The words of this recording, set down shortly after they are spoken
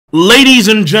Ladies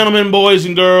and gentlemen, boys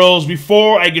and girls,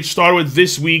 before I get started with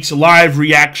this week's live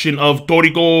reaction of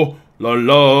Toriko,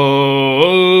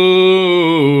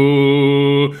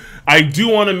 I do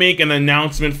want to make an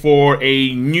announcement for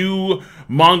a new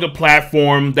manga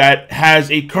platform that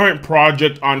has a current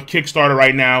project on KickStarter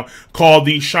right now called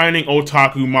the Shining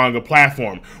Otaku Manga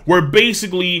Platform, where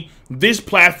basically this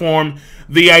platform,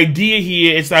 the idea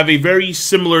here is to have a very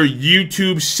similar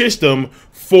YouTube system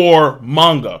for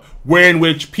manga, where in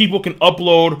which people can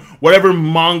upload whatever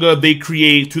manga they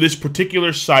create to this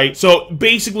particular site. So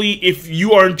basically, if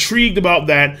you are intrigued about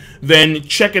that, then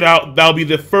check it out. That'll be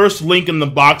the first link in the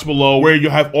box below, where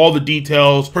you'll have all the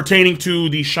details pertaining to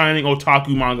the Shining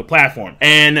Otaku Manga Platform.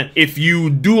 And if you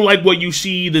do like what you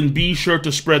see, then be sure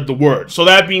to spread the word. So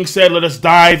that being said, let us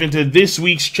dive into this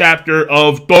week's chapter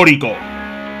of Toriko.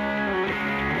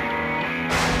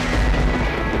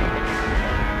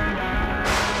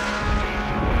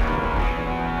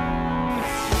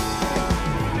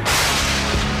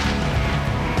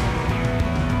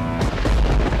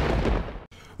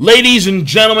 Ladies and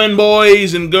gentlemen,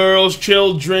 boys and girls,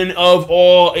 children of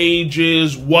all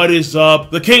ages, what is up?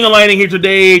 The King of Lighting here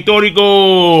today,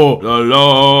 Toriko.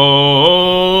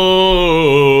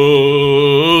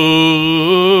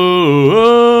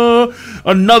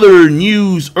 Another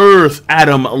news Earth,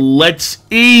 Adam. Let's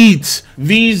eat.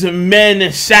 These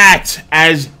men sat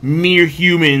as mere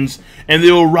humans, and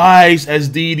they will rise as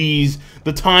deities.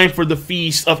 The time for the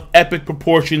feast of epic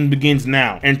proportion begins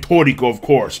now. And Toriko, of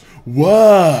course.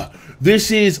 Wow, this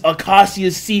is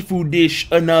Acacia's seafood dish,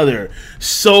 another.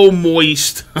 So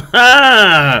moist.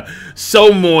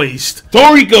 So moist.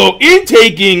 Toriko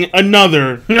intaking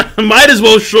another. Might as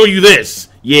well show you this.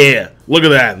 Yeah, look at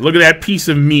that. Look at that piece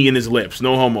of meat in his lips.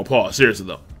 No homo, pause. Seriously,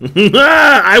 though.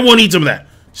 I won't eat some of that.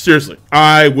 Seriously,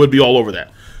 I would be all over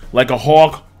that. Like a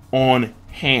hawk on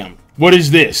ham. What is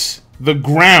this? The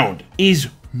ground is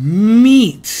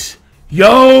meat.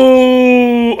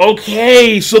 Yo,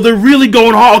 okay, so they're really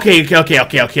going hard.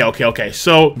 Okay.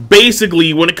 So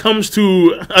basically, when it comes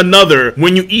to another,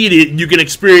 when you eat it, you can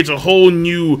experience a whole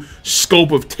new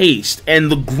scope of taste, and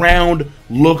the ground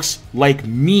looks like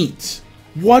meat.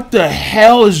 What the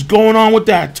hell is going on with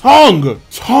that tongue?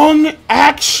 Tongue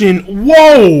action.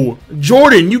 Whoa.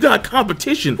 Jordan, you got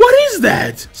competition. What is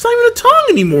that? It's not even a tongue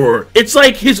anymore. It's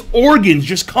like his organs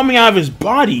just coming out of his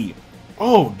body.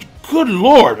 Oh, good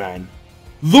lord, man.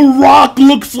 The rock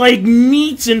looks like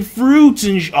meats and fruits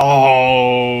and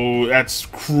oh, that's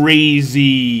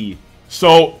crazy.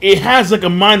 So it has like a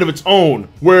mind of its own,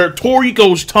 where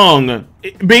Toriko's tongue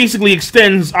basically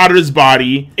extends out of his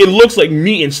body. It looks like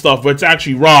meat and stuff, but it's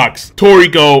actually rocks.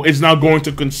 Toriko is now going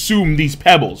to consume these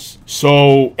pebbles.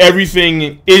 So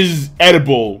everything is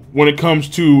edible when it comes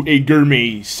to a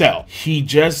gourmet cell. He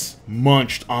just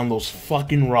munched on those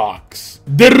fucking rocks.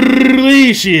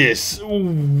 Delicious.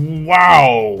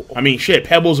 Wow. I mean, shit,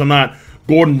 pebbles are not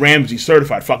Gordon Ramsay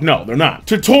certified. Fuck no, they're not.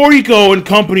 To Toriko and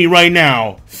company right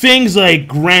now, things like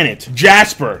granite,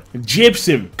 jasper,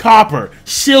 gypsum, copper,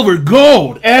 silver,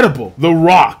 gold, edible. The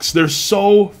rocks, they're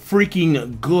so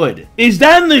freaking good. Is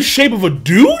that in the shape of a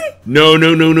dude? No.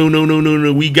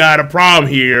 We got a problem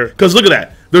here. Because look at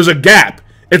that. There's a gap.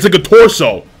 It's like a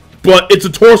torso, but it's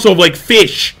a torso of like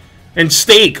fish and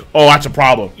steak. Oh, that's a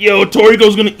problem. Yo,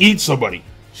 Toriko's gonna eat somebody.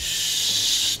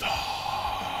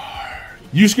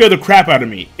 You scared the crap out of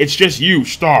me. It's just you,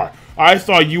 Star. I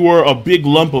thought you were a big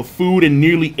lump of food and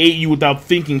nearly ate you without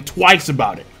thinking twice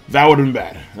about it. That would have been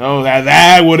bad. Oh,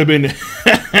 that would have been...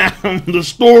 The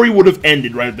story would have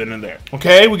ended right then and there.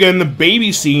 Okay, we got in the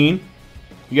baby scene.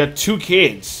 You got two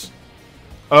kids.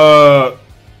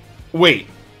 Wait.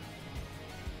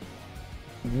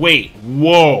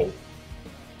 Whoa.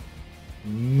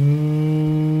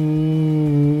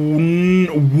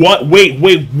 What? Wait,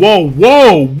 whoa!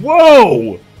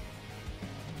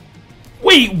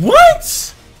 Wait,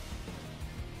 what?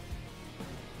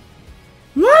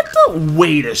 What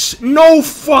the? No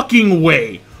fucking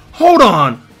way. Hold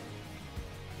on.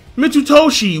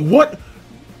 Mitsutoshi, what?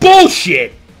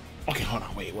 Bullshit! Okay, hold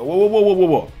on, wait,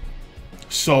 whoa.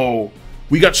 So,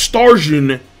 we got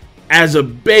Starjun as a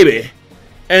baby,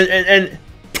 and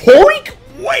Toriko?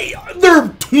 Wait, they're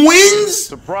twins?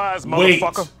 Surprise,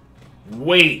 motherfucker.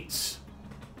 Wait.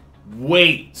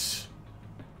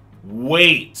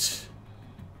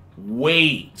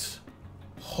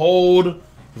 Hold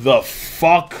the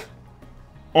fuck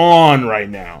on right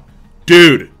now.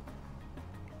 Dude,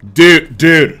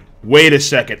 wait a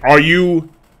second. Are you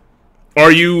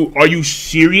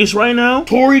serious right now?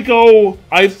 Toriko,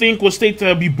 I think, was stated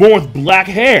to be born with black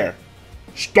hair.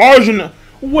 Starjun,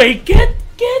 wait, get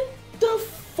the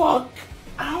fuck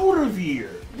out of here.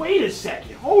 Wait wait a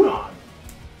second. Hold on.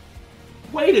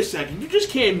 Wait a second. You just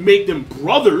can't make them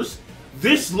brothers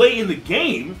this late in the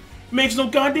game. Makes no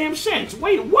goddamn sense.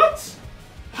 Wait, what?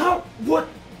 How? What?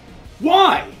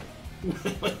 Why?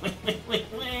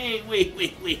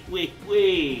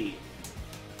 Wait.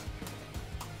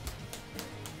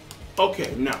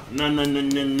 Okay, no.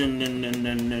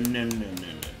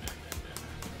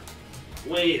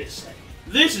 Wait a second.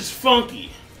 This is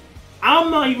funky.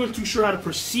 I'm not even too sure how to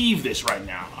perceive this right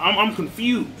now. I'm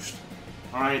confused.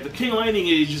 Alright, the King Lightning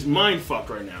is just mindfucked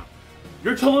right now.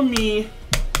 You're telling me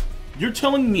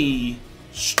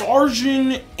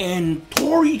Starjun and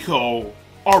Toriko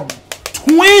are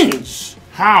twins?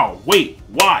 How? Wait,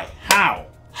 why? How?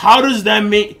 How does that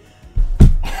make...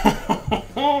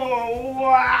 Oh,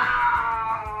 wow!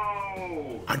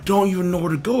 I don't even know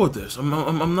where to go with this.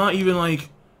 I'm not even like...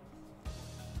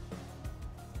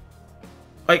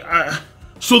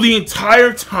 So the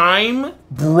entire time,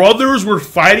 brothers were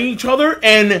fighting each other,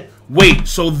 and wait,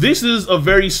 so this is a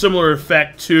very similar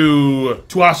effect to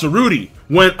Asaruti,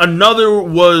 when another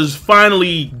was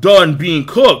finally done being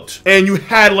cooked, and you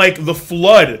had like the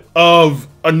flood of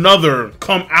another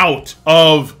come out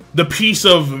of the piece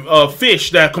of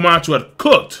fish that Komatsu had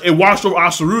cooked. It washed over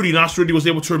Asaruti, and Asaruti was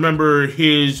able to remember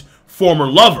his former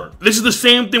lover. This is the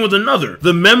same thing with another.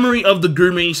 The memory of the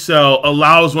gourmet cell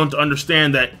allows one to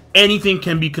understand that anything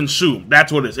can be consumed.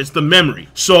 That's what it is. It's the memory.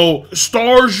 So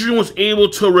Starjun was able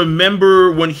to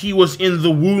remember when he was in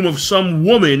the womb of some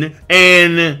woman,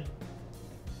 and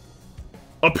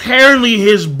apparently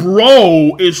his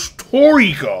bro is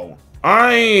Toriko.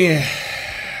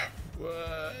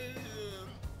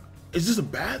 Is this a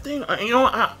bad thing? You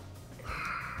know,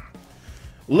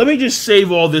 let me just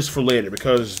save all this for later,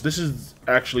 because this is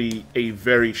actually a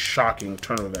very shocking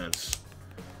turn of events.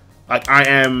 Like, I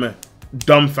am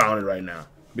dumbfounded right now,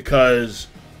 because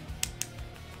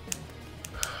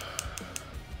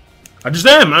I just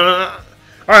am.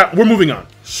 Alright, we're moving on.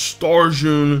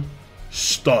 Starjun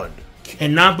stunned.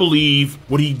 Cannot believe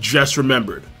what he just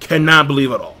remembered. Cannot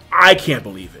believe at all. I can't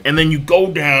believe it. And then you go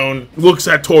down, looks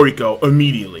at Toriko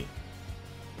immediately.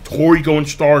 Toriko and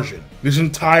Starjun. This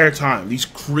entire time, these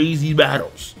crazy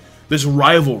battles, this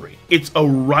rivalry. It's a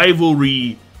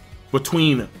rivalry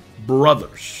between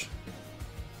brothers.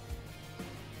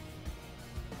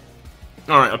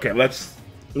 Alright, okay, let's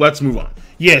move on.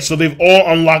 Yeah, so they've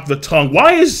all unlocked the tongue.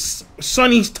 Why is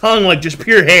Sunny's tongue like just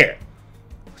pure hair?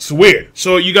 It's weird.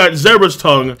 So you got Zebra's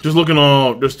tongue just looking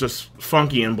all just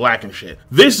funky and black and shit.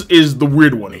 This is the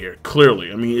weird one here,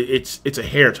 clearly. I mean, it's a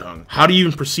hair tongue. How do you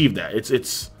even perceive that?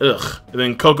 It's ugh. And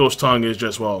then Coco's tongue is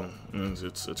just, well,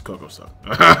 it's Coco's tongue.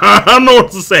 I don't know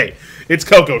what to say. It's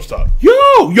Coco's tongue.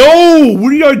 Yo,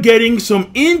 we are getting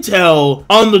some intel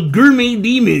on the gourmet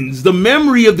demons, the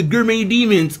memory of the gourmet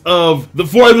demons of the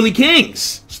Four Heavenly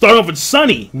Kings. Start off with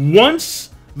Sunny. Once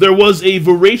there was a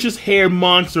voracious hair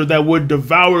monster that would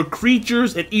devour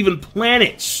creatures and even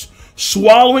planets,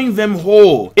 swallowing them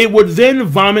whole. It would then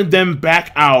vomit them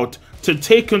back out to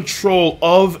take control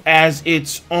of as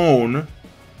its own.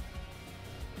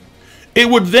 It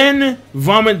would then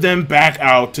vomit them back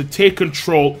out to take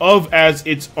control of as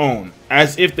its own.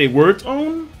 As if they were its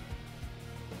own?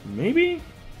 Maybe?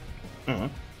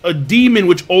 A demon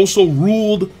which also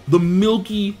ruled the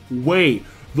Milky Way.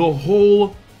 The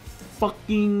whole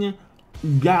fucking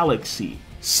galaxy.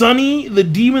 Sunny, the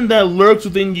demon that lurks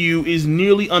within you, is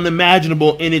nearly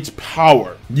unimaginable in its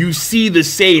power. You see the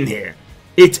saying here.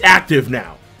 It's active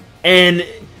now. And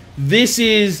this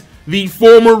is the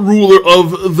former ruler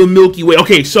of the Milky Way.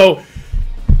 Okay, so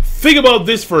think about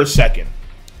this for a second.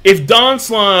 If Don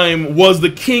Slime was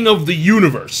the king of the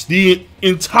universe, the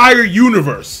entire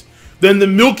universe, then the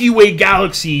Milky Way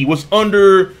galaxy was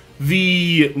under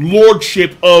the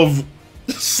lordship of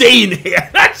Satan here.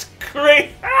 That's crazy.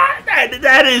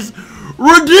 That is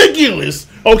ridiculous.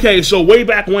 Okay, so way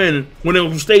back when it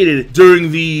was stated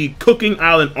during the Cooking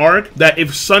Island arc that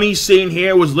if Sunny's Satan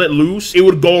hair was let loose, it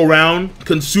would go around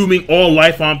consuming all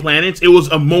life on planets. It was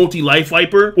a multi-life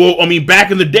viper. Well, I mean,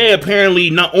 back in the day, apparently,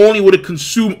 not only would it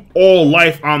consume all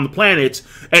life on the planets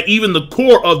and even the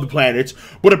core of the planets,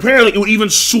 but apparently it would even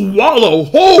swallow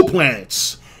whole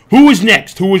planets. Who is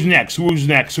next? Who is next? Who is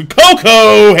next?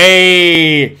 Coco!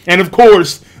 Hey! And of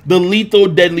course, the lethal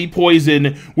deadly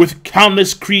poison with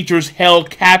countless creatures held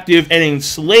captive and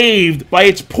enslaved by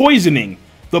its poisoning.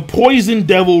 The poison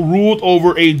devil ruled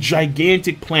over a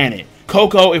gigantic planet.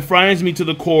 Coco, it frightens me to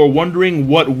the core, wondering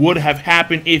what would have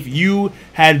happened if you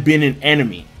had been an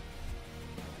enemy.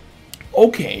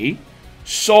 Okay,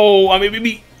 so, I mean,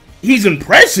 maybe he's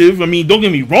impressive. I mean, don't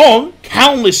get me wrong.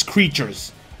 Countless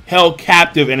creatures held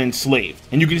captive and enslaved.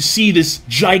 And you can see this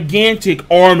gigantic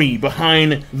army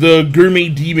behind the gourmet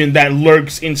demon that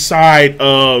lurks inside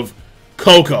of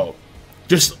Coco.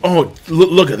 Just, oh,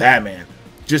 look at that, man.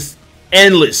 Just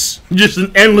endless. Just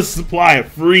an endless supply of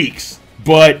freaks.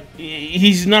 But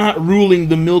he's not ruling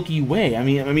the Milky Way. I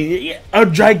mean, a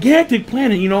gigantic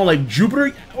planet, you know, like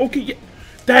Jupiter. Okay, yeah,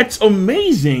 that's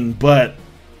amazing, but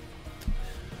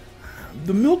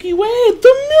the Milky Way,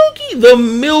 the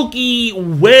Milky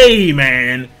Way,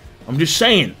 man. I'm just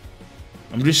saying,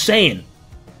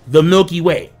 the Milky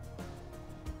Way.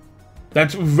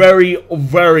 That's very,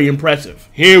 very impressive.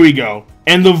 Here we go.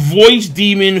 And the voice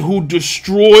demon who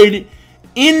destroyed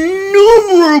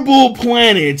innumerable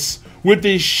planets with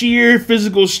his sheer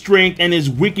physical strength and his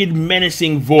wicked,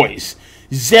 menacing voice.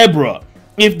 Zebra,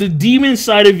 if the demon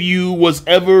side of you was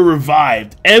ever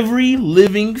revived, every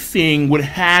living thing would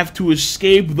have to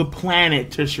escape the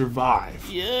planet to survive.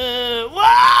 Yeah,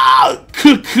 wow!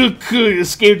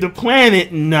 Escape the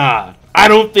planet? Nah. I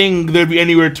don't think there'd be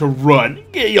anywhere to run.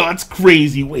 Yo, that's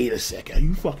crazy. Wait a second. Are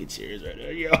you fucking serious right now?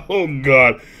 Yo, oh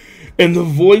god. And the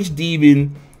voice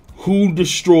demon who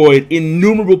destroyed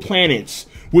innumerable planets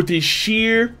with his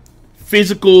sheer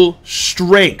physical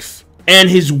strength and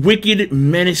his wicked,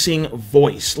 menacing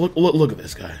voice. Look at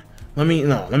this guy. Let me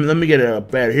get a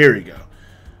better. Here we go.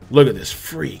 Look at this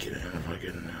freak. Oh my god.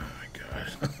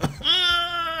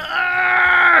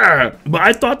 But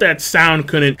I thought that sound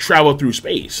couldn't travel through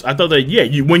space. I thought that,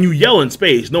 yeah, when you yell in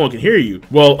space, no one can hear you.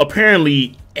 Well,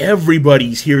 apparently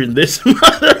everybody's hearing this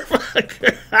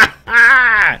motherfucker.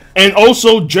 And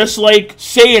also, just like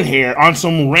Saiyan Hair on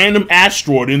some random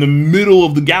asteroid in the middle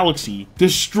of the galaxy,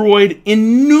 destroyed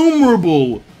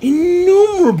innumerable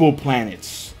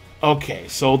planets. Okay,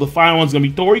 so the final one's gonna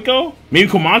be Toriko? Maybe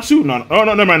Komatsu? No,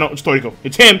 never mind, no, it's Toriko.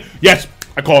 It's him. Yes,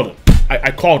 I called it.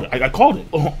 I called it.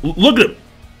 Oh, look at him.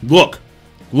 Look.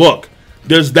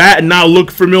 Does that not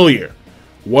look familiar?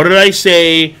 What did I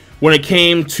say when it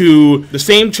came to the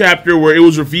same chapter where it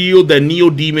was revealed that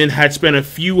Neo Demon had spent a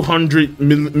few hundred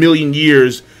million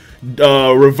years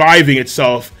reviving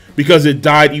itself because it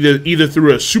died either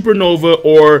through a supernova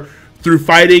or through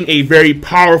fighting a very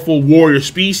powerful warrior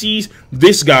species?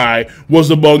 This guy was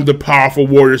among the powerful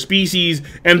warrior species,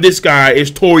 and this guy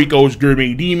is Toriko's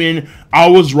gourmet demon. I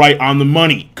was right on the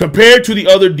money. Compared to the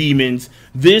other demons,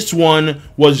 this one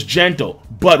was gentle,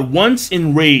 but once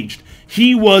enraged,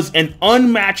 he was an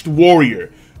unmatched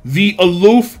warrior, the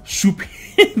aloof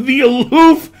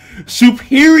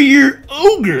superior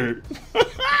ogre.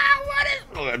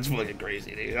 Oh, that's fucking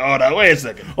crazy, dude. Hold on, wait a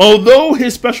second. Although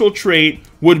his special trait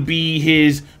would be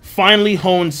his finely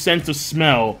honed sense of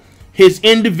smell, his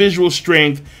individual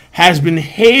strength has been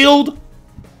hailed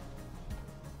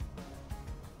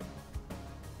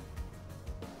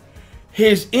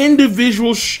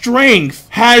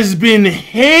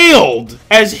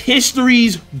as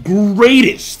history's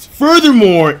greatest.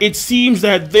 Furthermore, it seems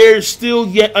that there's still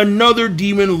yet another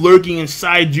demon lurking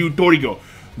inside you, Toriko.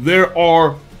 There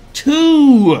are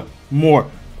 2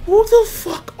 more. Who the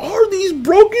fuck are these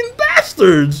broken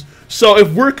bastards? So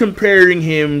if we're comparing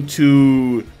him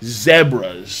to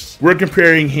Zebras, we're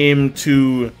comparing him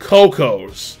to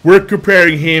Cocos, we're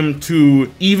comparing him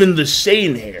to even the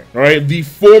Saiyan Hair, right? The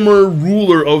former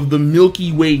ruler of the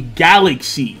Milky Way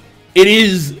galaxy. It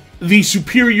is the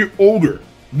superior ogre,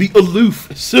 the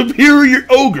aloof superior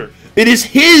ogre. It is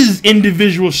his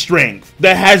individual strength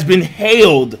that has been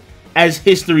hailed as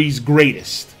history's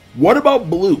greatest. What about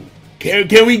Blue?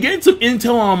 Can we get some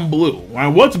intel on Blue? Right?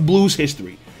 What's Blue's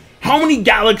history? How many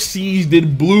galaxies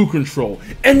did Blue control?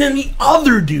 And then the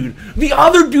other dude,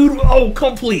 oh,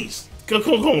 come please. Come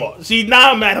on. See,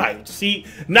 now I'm at height. See,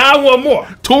 now I want more.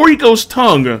 Toriko's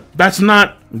tongue, that's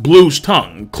not Blue's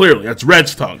tongue. Clearly, that's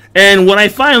Red's tongue. And what I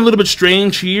find a little bit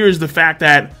strange here is the fact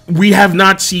that we have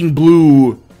not seen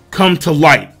Blue come to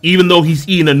light, even though he's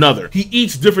eating another. He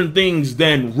eats different things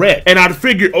than Red. And I'd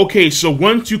figured, okay, so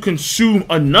once you consume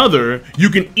another, you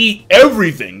can eat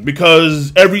everything,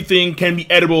 because everything can be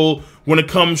edible when it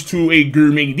comes to a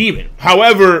gourmet demon.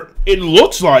 However, it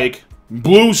looks like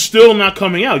Blue's still not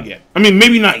coming out yet. I mean,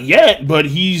 maybe not yet, but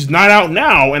he's not out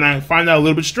now, and I find that a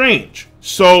little bit strange.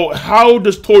 So how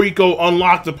does Toriko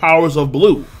unlock the powers of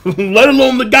Blue? Let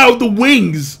alone the guy with the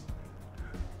wings.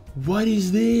 What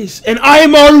is this? And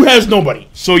Aimaru has nobody.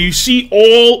 So you see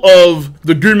all of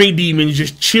the gourmet demons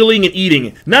just chilling and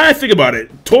eating. Now I think about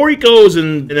it, Toriko's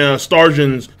and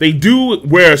Starjun's, they do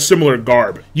wear a similar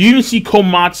garb. You even see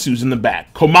Komatsu's in the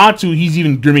back. Komatsu, he's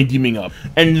even gourmet demoning up.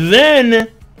 And then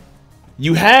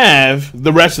you have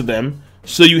the rest of them.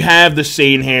 So you have the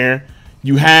Saiyan Hair,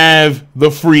 you have the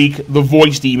Freak, the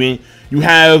Voice Demon, You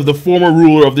have the former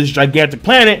ruler of this gigantic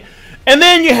planet. And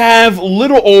then you have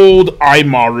little old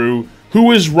Aimaru,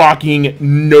 who is rocking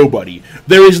nobody.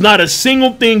 There is not a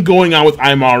single thing going on with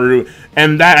Aimaru,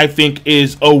 and that, I think,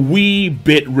 is a wee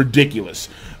bit ridiculous.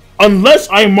 Unless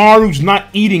Aimaru's not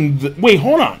eating the... Wait,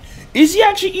 hold on. Is he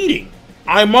actually eating?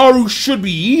 Aimaru should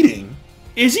be eating.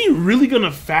 Is he really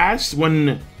gonna fast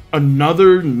when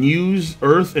another Muse,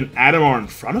 Earth, and Adam are in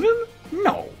front of him?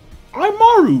 No.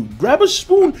 Aimaru, grab a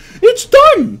spoon. It's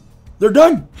done. They're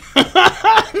done.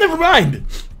 Never mind.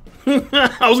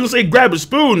 I was gonna say grab a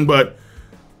spoon, but,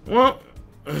 well,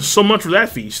 so much for that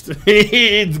feast.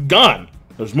 It's gone.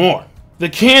 There's more. The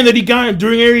can that he got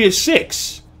during Area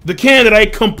 6. The can that I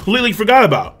completely forgot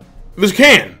about. This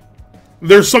can.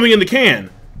 There's something in the can.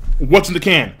 What's in the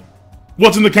can?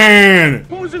 What's in the can?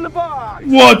 Who's in the box?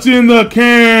 What's in the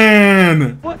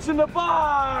can? What's in the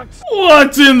box?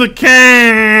 What's in the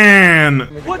can?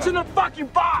 What's in the fucking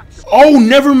box? Oh,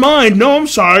 never mind. No, I'm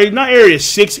sorry. Not Area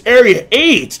 6, Area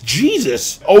 8.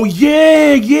 Jesus. Oh,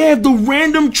 yeah, the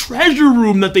random treasure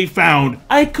room that they found.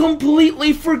 I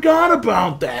completely forgot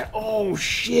about that. Oh,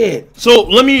 shit. So,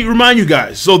 let me remind you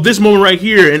guys. So, this moment right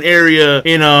here in Area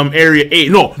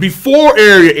 8. No, before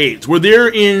Area 8, where they're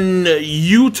in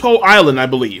Yuto Island, I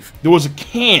believe. There was a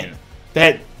can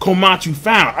that Komatsu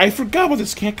found. I forgot about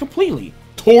this can completely.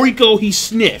 Toriko, he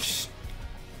sniffs.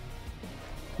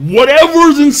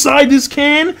 Whatever's inside this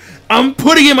can, I'm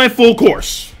putting in my full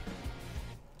course.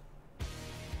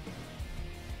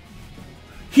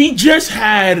 He just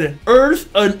had Earth,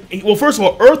 well, first of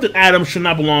all, Earth and Adam should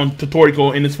not belong to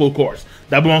Toriko in his full course.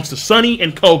 That belongs to Sunny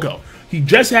and Coco. He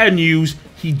just had Muse,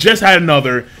 he just had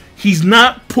another. He's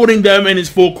not putting them in his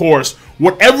full course.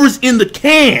 Whatever's in the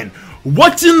can,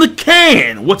 what's in the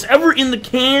can? Whatever in the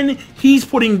can, he's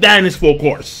putting that in his full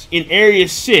course. In Area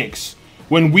 6,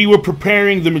 when we were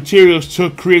preparing the materials to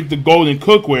create the golden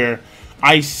cookware,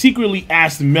 I secretly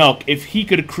asked Milk if he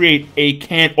could create a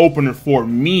can opener for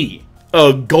me.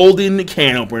 A golden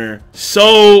can opener.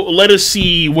 So let us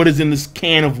see what is in this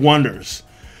can of wonders.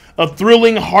 A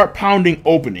thrilling, heart-pounding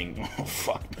opening. Oh,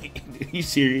 fuck me. Are you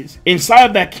serious? Inside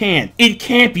of that can, it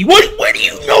can't be. What do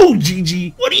you know,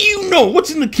 Gigi? What do you know?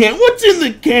 What's in the can? What's in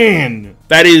the can?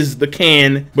 That is the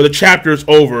can where the chapter is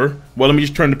over. Well, let me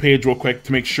just turn the page real quick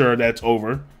to make sure that it's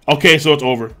over. Okay, so it's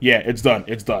over. Yeah, it's done.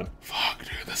 It's done. Fuck,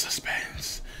 dude, the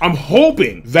suspense. I'm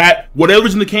hoping that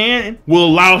whatever's in the can will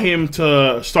allow him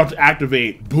to start to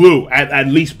activate blue, at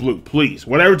least blue, please.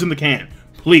 Whatever's in the can,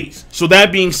 please. So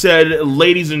that being said,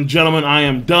 ladies and gentlemen, I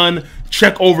am done.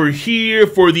 Check over here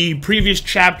for the previous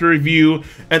chapter review.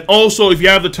 And also, if you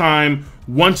have the time,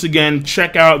 once again,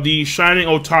 check out the Shining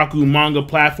Otaku manga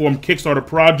platform Kickstarter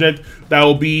project. That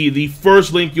will be the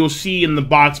first link you'll see in the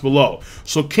box below.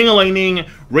 So, King of Lightning,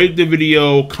 rate the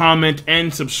video, comment,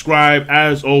 and subscribe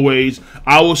as always.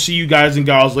 I will see you guys and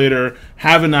gals later.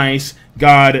 Have a nice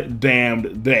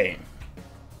goddamned day.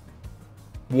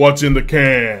 What's in the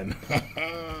can?